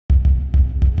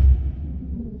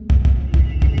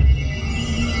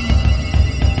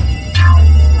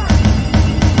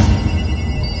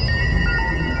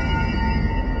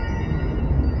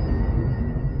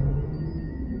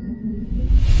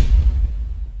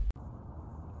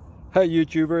Hey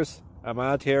YouTubers, I'm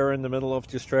out here in the middle of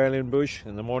the Australian bush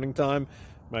in the morning time.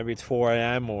 Maybe it's 4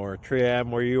 a.m. or 3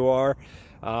 a.m. where you are.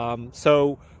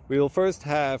 So we'll first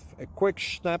have a quick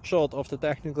snapshot of the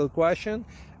technical question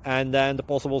and then the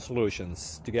possible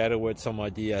solutions, together with some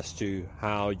ideas to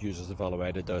how users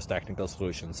evaluated those technical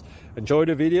solutions. Enjoy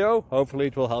the video, hopefully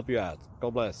it will help you out.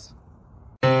 God bless.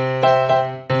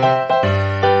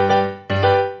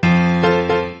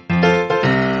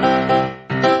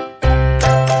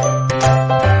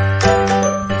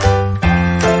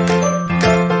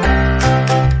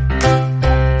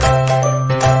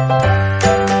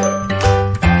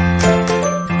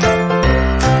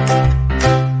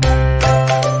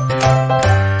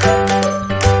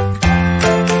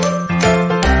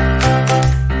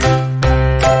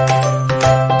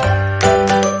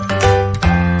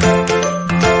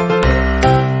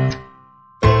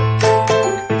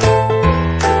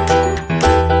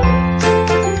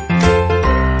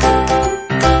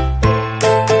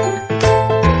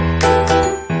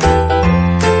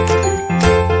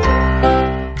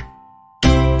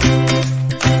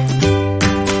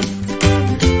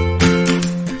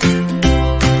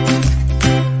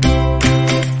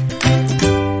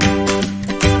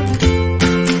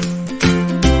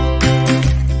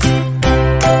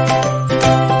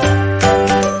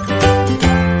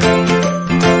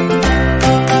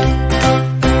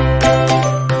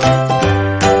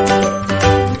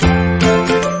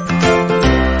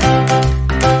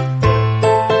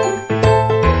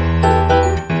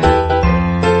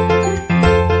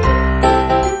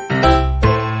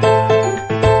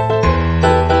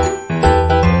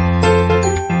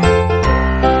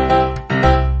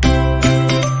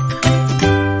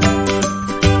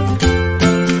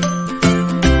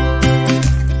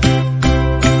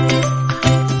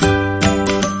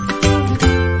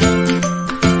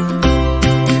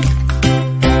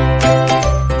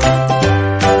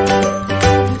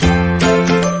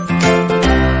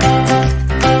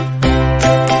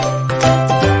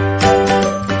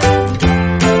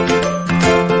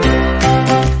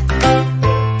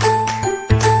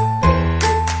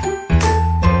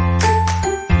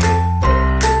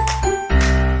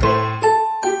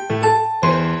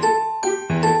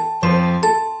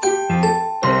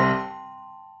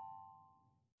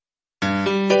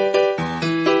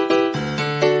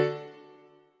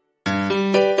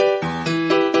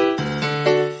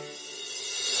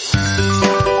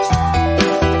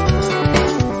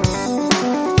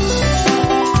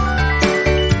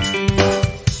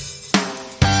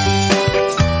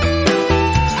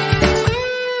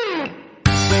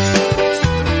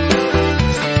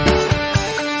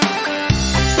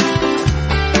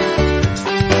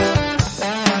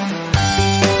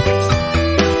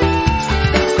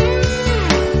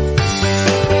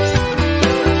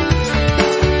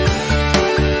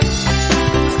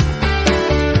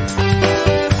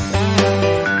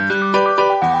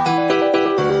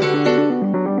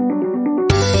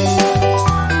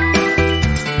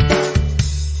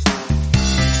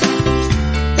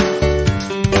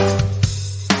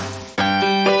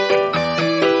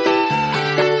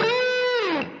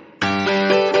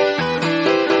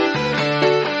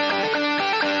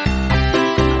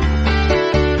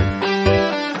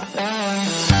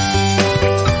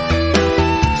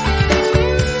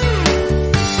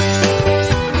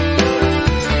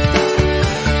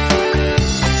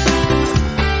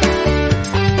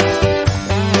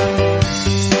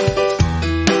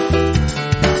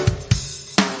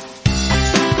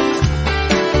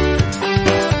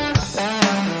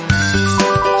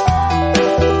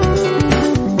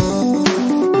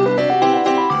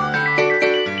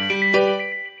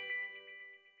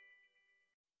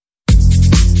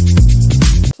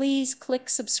 Please click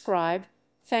subscribe.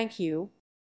 Thank you.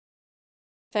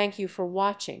 Thank you for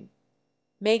watching.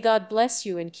 May God bless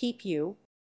you and keep you.